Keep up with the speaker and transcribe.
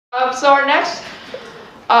So our next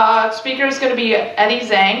speaker is going to be Eddy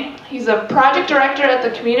Zheng. He's a project director at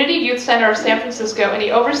the Community Youth Center of San Francisco, and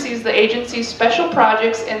he oversees the agency's special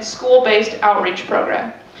projects and school-based outreach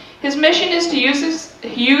program. His mission is to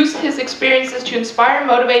use his experiences to inspire and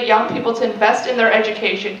motivate young people to invest in their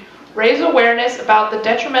education, raise awareness about the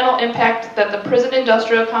detrimental impact that the prison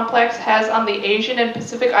industrial complex has on the Asian and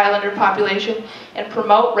Pacific Islander population, and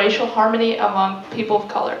promote racial harmony among people of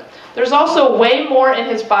color. There's also way more in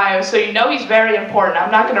his bio, so you know he's very important. I'm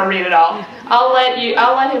not going to read it all. I'll let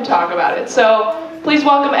him talk about it. So please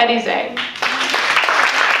welcome Eddy Zheng.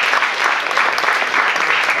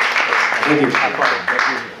 Thank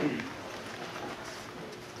you.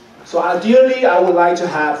 So ideally, I would like to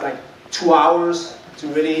have like 2 hours to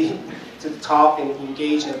really talk and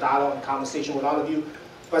engage in a dialogue and conversation with all of you.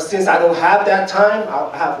 But since I don't have that time,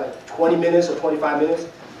 I'll have like 20 minutes or 25 minutes.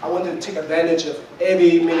 I want to take advantage of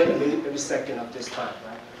every minute and every second of this time.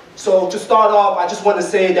 Right? So to start off, I just want to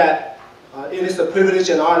say that it is a privilege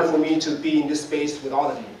and honor for me to be in this space with all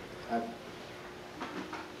of you. Right?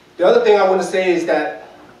 The other thing I want to say is that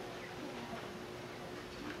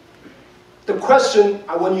the question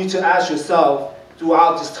I want you to ask yourself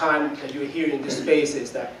throughout this time that you're here in this space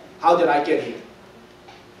is that, how did I get here?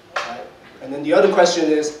 Right? And then the other question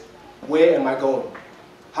is, where am I going?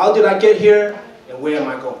 How did I get here? And where am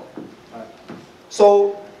I going? Right.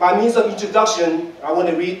 So, by means of introduction, I want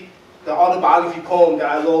to read the autobiography poem that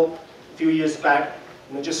I wrote a few years back,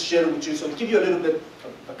 and just share it with you, so to give you a little bit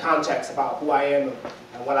of context about who I am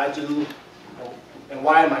and what I do, and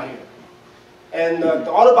why am I here. And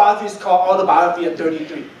the autobiography is called Autobiography at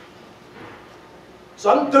 33. So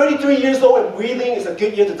I'm 33 years old and breathing. It's a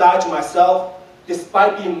good year to die to myself,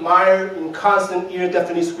 despite being mired in constant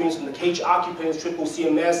ear-deafening screams from the cage occupants, triple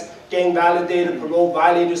CMS, gang validated, parole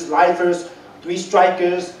violators, lifers, 3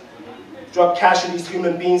 strikers, drug casualties,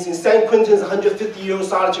 human beings. In San Quentin's 150-year-old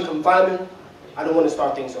solitary confinement, I don't want to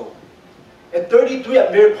start things over. At 33,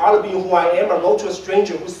 I'm very proud of being who I am. I wrote to a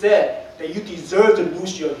stranger who said that you deserve to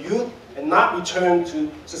lose your youth and not return to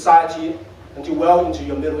society until well into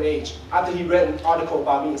your middle age, after he read an article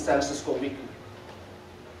about me in San Francisco Weekly.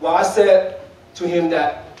 Well, I said to him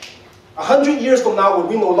that 100 years from now, when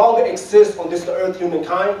we no longer exist on this earth,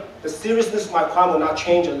 humankind, the seriousness of my crime will not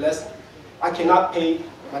change unless I cannot pay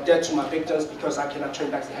my debt to my victims because I cannot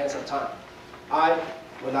turn back the hands of time. I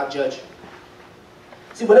will not judge.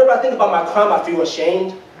 See, whenever I think about my crime, I feel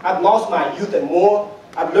ashamed. I've lost my youth and more.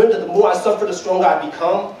 I've learned that the more I suffer, the stronger I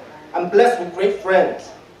become. I'm blessed with great friends.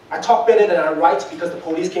 I talk better than I write because the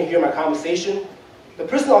police can't hear my conversation. The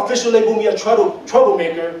prison official labeled me a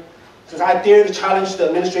troublemaker since I dared to challenge the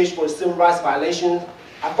administration for civil rights violations.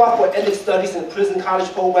 I fought for ethics studies in the prison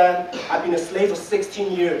college program. I've been a slave for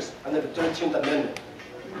 16 years under the 13th Amendment.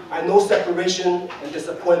 I know separation and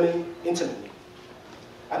disappointment intimately.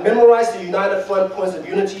 I memorized the United Front points of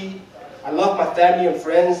unity. I love my family and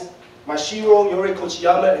friends. My Shiro, Yori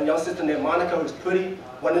Kochiyama, and young sister named Monica, who's pretty,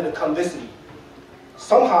 wanted to come visit me.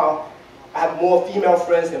 Somehow, I have more female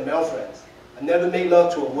friends than male friends. I never made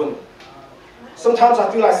love to a woman. Sometimes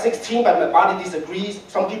I feel like 16, but my body disagrees.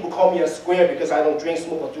 Some people call me a square because I don't drink,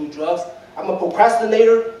 smoke, or do drugs. I'm a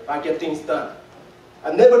procrastinator, but I get things done.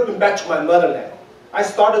 I've never been back to my motherland. I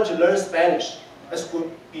started to learn Spanish.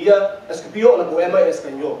 Escribir una poema en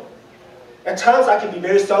español. At times, I can be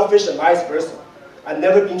very selfish and vice versa. I've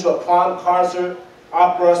never been to a prom, concert,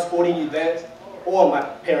 opera, sporting event, or my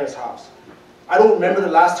parents' house. I don't remember the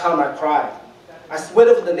last time I cried. I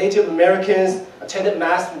sweated with the Native Americans, attended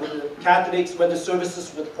Mass with the Catholics, went to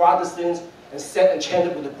services with the Protestants, and sat and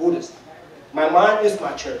chanted with the Buddhists. My mind is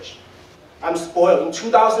my church. I'm spoiled. In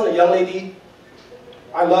 2000, a young lady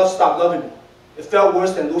I loved stopped loving me. It felt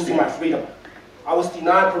worse than losing my freedom. I was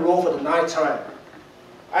denied parole for the 9th time.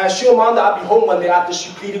 I assured Mom that I'd be home one day after she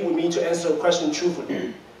pleaded with me to answer a question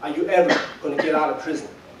truthfully. Are you ever going to get out of prison?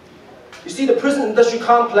 You see, the prison industry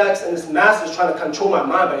complex and its masters trying to control my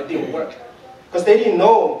mind, but it didn't work. Because they didn't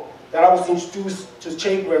know that I was introduced to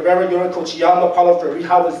Che Guevara, Yori Kochiyama, Paulo Freire,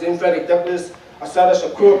 Howard Zinn, Frederick Douglass, Asada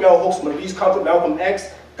Shakur, Bell Hooks, Maurice Comfort, Malcolm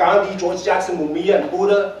X, Gandhi, George Jackson, Mumia, and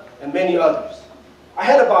Buddha, and many others. I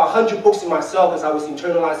had about 100 books in myself as I was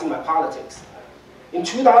internalizing my politics. In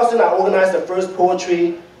 2000, I organized the first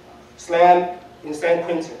poetry slam in San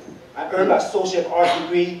Quentin. I earned my associate art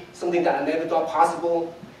degree, something that I never thought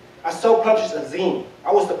possible. I self-published a zine.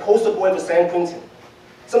 I was the poster boy for San Quentin.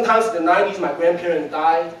 Sometimes in the 90s, my grandparents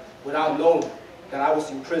died without knowing that I was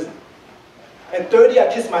in prison. At 30,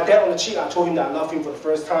 I kissed my dad on the cheek. I told him that I loved him for the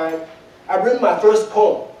first time. I wrote my first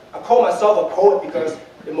poem. I call myself a poet because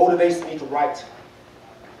it motivates me to write.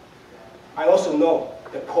 I also know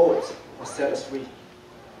that poets will set us free.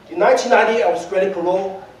 In 1998, I was granted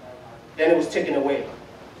parole, then it was taken away.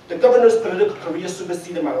 The governor's political career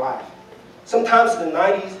superseded my life. Sometimes in the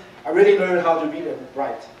 90s, I really learned how to read and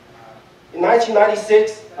write. In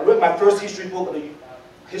 1996, I read my first history book,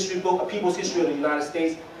 A People's History of the United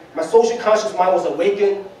States. My social conscious mind was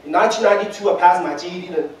awakened. In 1992, I passed my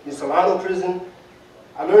GED in Solano prison.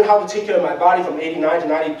 I learned how to take care of my body from 89 to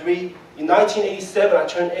 93. In 1987, I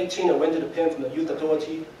turned 18 and went to the pen from the Youth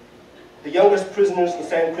Authority, the youngest prisoners in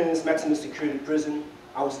San Quentin's maximum security prison.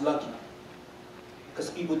 I was lucky,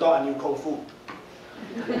 because people thought I knew Kung Fu.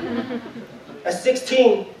 At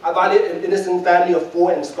 16, I violated an innocent family of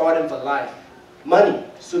 4 and scarred them for life. Money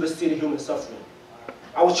superseded human suffering.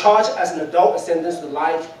 I was charged as an adult and sentenced to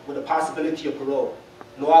life with the possibility of parole.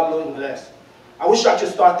 No hablo inglés. I wish I could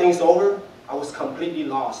start things over. I was completely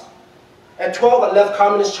lost. At 12, I left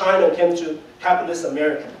communist China and came to capitalist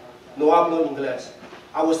America. No hablo inglés.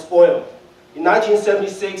 I was spoiled. In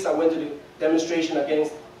 1976, I went to the demonstration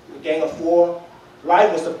against the Gang of Four.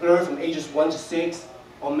 Life was a blur from ages 1 to 6.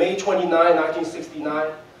 On May 29,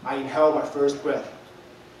 1969, I inhaled my first breath.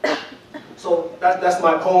 So that's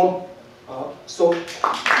my poem. So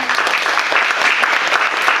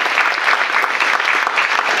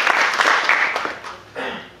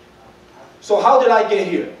how did I get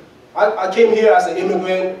here? I came here as an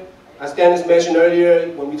immigrant, as Dennis mentioned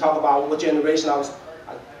earlier, when we talk about what generation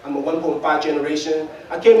I'm a 1.5 generation.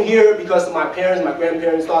 I came here because my parents, my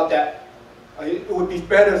grandparents thought that it would be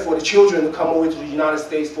better for the children to come over to the United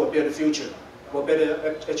States for a better future, for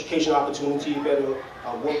better education opportunity, better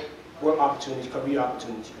work opportunity, career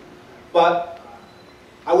opportunity. But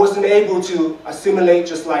I wasn't able to assimilate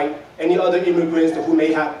just like any other immigrants who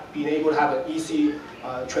may have been able to have an easy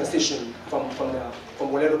transition from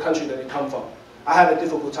whatever country that they come from. I had a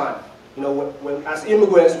difficult time. You know, as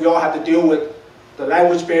immigrants, we all have to deal with the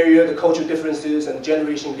language barrier, the cultural differences, and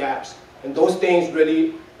generation gaps. And those things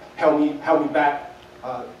really held me back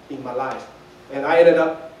in my life. And I ended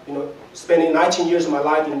up, you know, spending 19 years of my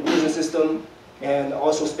life in the prison system, and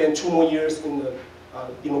also spent 2 more years in the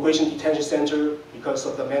immigration detention center because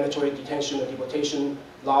of the mandatory detention and deportation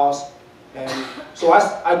laws. And so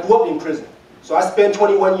I grew up in prison. So I spent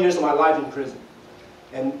 21 years of my life in prison.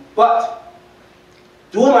 But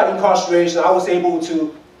during my incarceration, I was able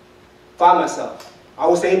to find myself. I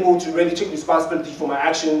was able to really take responsibility for my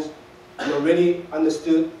actions, you know, really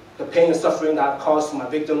understood the pain and suffering that I caused to my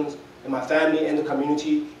victims and my family and the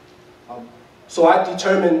community. So I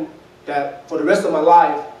determined that for the rest of my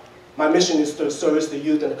life, my mission is to service the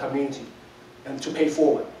youth and the community and to pay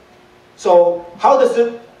forward. So how does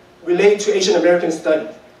it relate to Asian American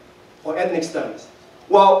studies or ethnic studies?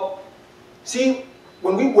 Well, see,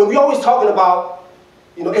 when we always talking about,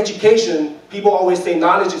 you know, education, people always say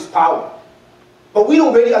knowledge is power. But we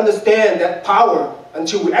don't really understand that power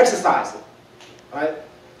until we exercise it, right?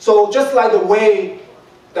 So just like the way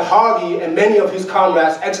that Harvey and many of his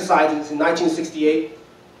comrades exercised in 1968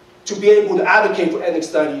 to be able to advocate for ethnic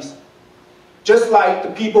studies, just like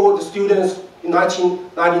the people, the students in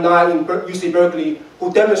 1999 in UC Berkeley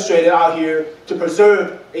who demonstrated out here to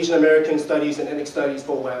preserve Asian American Studies and Ethnic Studies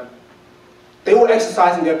program, they were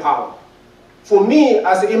exercising their power. For me,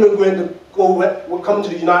 as an immigrant, to come to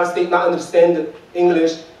the United States, not understand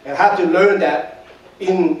English, and have to learn that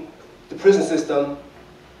in the prison system,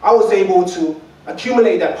 I was able to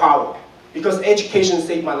accumulate that power because education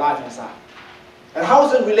saved my life inside. And how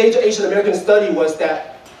does it relate to Asian American study was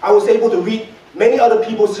that I was able to read many other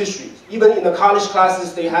people's histories. Even in the college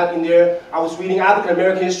classes they had in there, I was reading African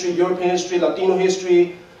American history, European history, Latino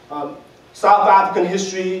history, South African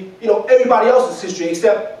history, you know, everybody else's history,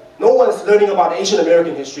 except no one's learning about Asian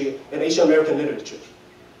American history and Asian American literature.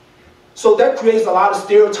 So that creates a lot of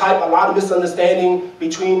stereotype, a lot of misunderstanding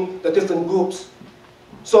between the different groups.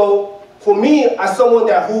 So for me, as someone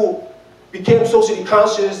who became socially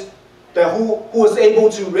conscious, who was able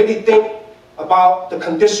to really think about the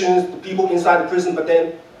conditions, the people inside the prison, but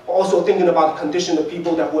then also thinking about the condition of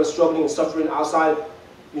people who are struggling and suffering outside,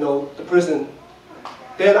 you know, the prison,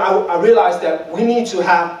 then I realized that we need to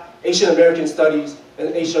have Asian American studies and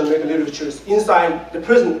Asian American literatures inside the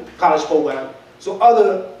prison college program so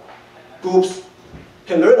other groups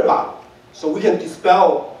can learn about it, so we can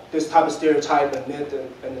dispel this type of stereotype and myth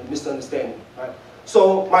and misunderstanding. Right?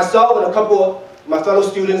 So myself and a couple of my fellow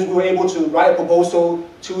students, we were able to write a proposal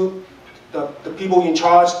to the people in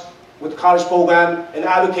charge with the college program and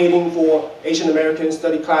advocating for Asian American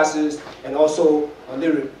study classes and also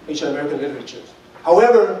Asian American literatures.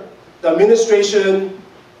 However, the administration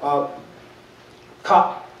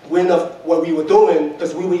caught wind of what we were doing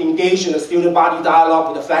because we were engaged in a student body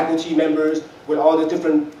dialogue with the faculty members, with all the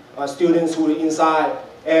different students who were inside.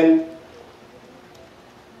 And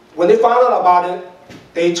when they found out about it,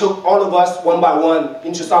 they took all of us one by one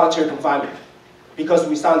into solitary confinement because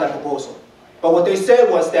we signed that proposal. But what they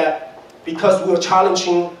said was that because we were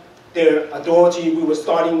challenging their authority, we were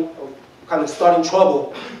starting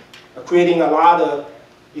trouble, creating a lot of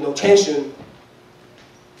tension.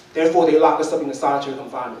 Therefore, they locked us up in the solitary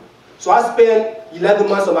confinement. So I spent 11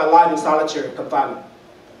 months of my life in solitary confinement.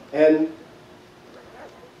 And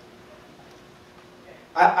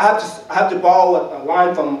I have to borrow a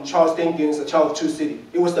line from Charles Dickens' A Tale of Two Cities.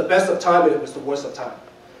 It was the best of time and it was the worst of time.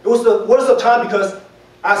 It was the worst of time because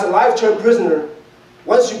as a life-term prisoner,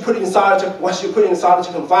 once you're put in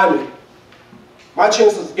solitary confinement, my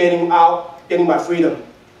chances of getting out, getting my freedom,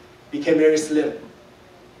 became very slim.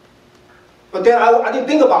 But then I didn't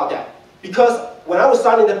think about that, because when I was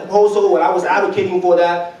signing the proposal, when I was advocating for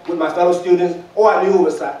that with my fellow students, all I knew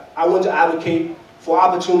was that I wanted to advocate for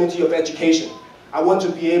opportunity of education. I want to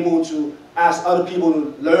be able to ask other people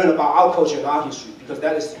to learn about our culture and our history, because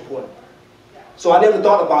that is important. So I never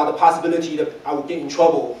thought about the possibility that I would get in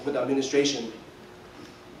trouble with the administration.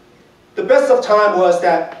 The best of time was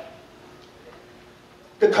that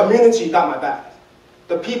the community got my back.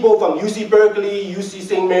 The people from UC Berkeley, UC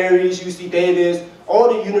St. Mary's, UC Davis,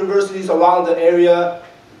 all the universities around the area,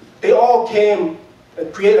 they all came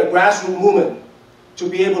and created a grassroots movement to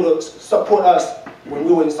be able to support us when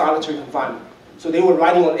we were in solitary confinement. So they were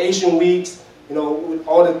writing on Asian Weeks, with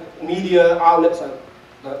all the media outlets,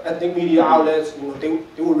 the ethnic media outlets,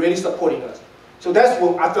 they were really supporting us. So that's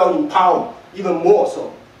when I felt empowered, even more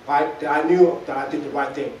so, right? That I knew that I did the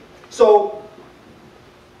right thing. So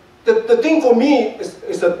the thing for me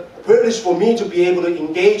is a privilege for me to be able to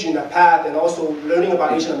engage in that path and also learning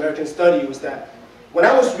about Asian American study was that when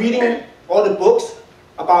I was reading all the books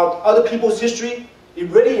about other people's history, it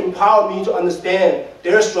really empowered me to understand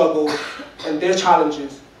their struggles and their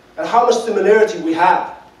challenges and how much similarity we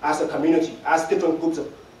have as a community, as different groups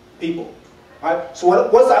of people. Right? So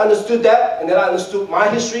once I understood that and then I understood my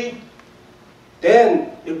history,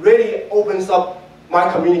 then it really opens up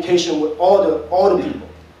my communication with all the people.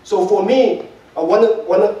 So for me,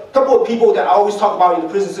 a couple of people that I always talk about in the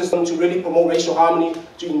prison system to really promote racial harmony,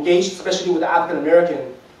 to engage especially with the African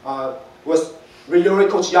American, was Ryori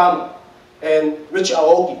Kochiyama and Richard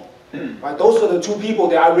Aoki. Right? Those are the two people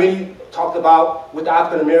that I really talked about with the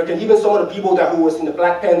African American, even some of the people who was in the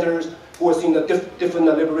Black Panthers, who was in the different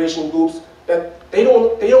liberation groups, that they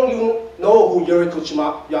don't even know who Yuri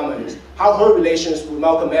Kochiyama is, how her relations with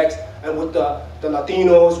Malcolm X and with the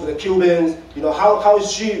Latinos, with the Cubans, how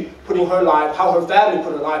is she putting her life, how her family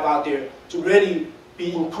put her life out there to really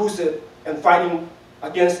be inclusive and fighting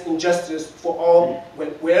against injustice for all,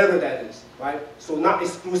 wherever that is, right? So not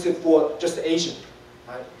exclusive for just the Asian,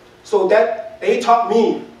 right? So that they taught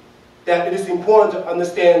me that it is important to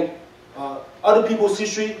understand other people's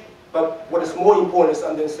history, but what is more important is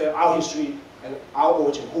understand our history and our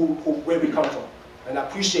origin, where we come from. And I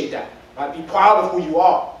appreciate that. Right? Be proud of who you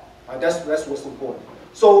are. Right? That's what's important.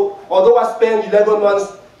 So although I spent 11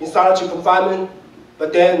 months in solitary confinement,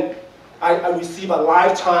 but then I received a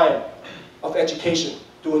lifetime of education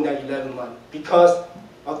during that 11 months because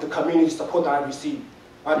of the community support that I received.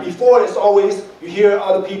 Right? Before, it's always, you hear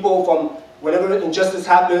other people from whenever injustice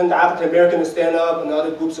happened, the African Americans stand up and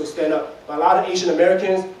other groups will stand up. But a lot of Asian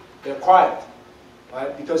Americans, they're quiet,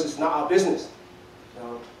 right? Because it's not our business.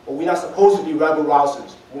 But we're not supposed to be rebel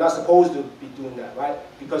rousers. We're not supposed to be doing that, right?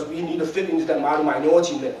 Because we need to fit into that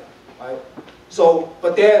minority myth, right? So,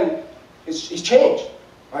 but then it's changed,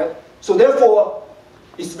 right? So therefore,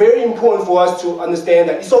 it's very important for us to understand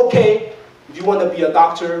that it's okay if you want to be a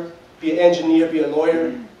doctor, be an engineer, be a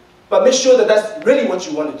lawyer, but make sure that that's really what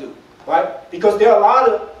you want to do, right? Because there are a lot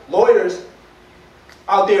of lawyers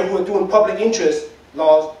out there who are doing public interest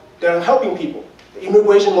laws that are helping people. The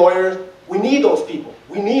immigration lawyers, we need those people.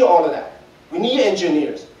 We need all of that. We need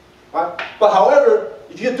engineers, right? But however,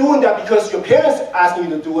 if you're doing that because your parents are asking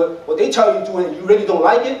you to do it, or they tell you to do it and you really don't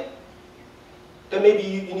like it, then maybe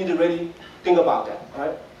you need to really think about that,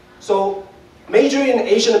 right? So majoring in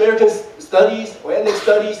Asian American studies or ethnic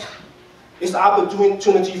studies is an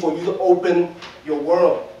opportunity for you to open your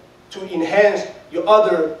world, to enhance your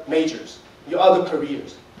other majors, your other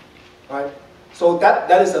careers, right? So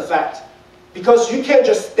that is a fact. Because you can't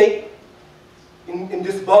just stay in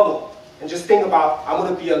this bubble and just think about, I'm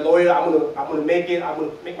going to be a lawyer, I'm going to make it, I'm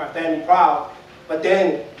going to make my family proud, but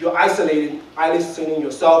then you're isolating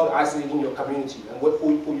yourself and isolating your community and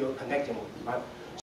who you're connecting with, right?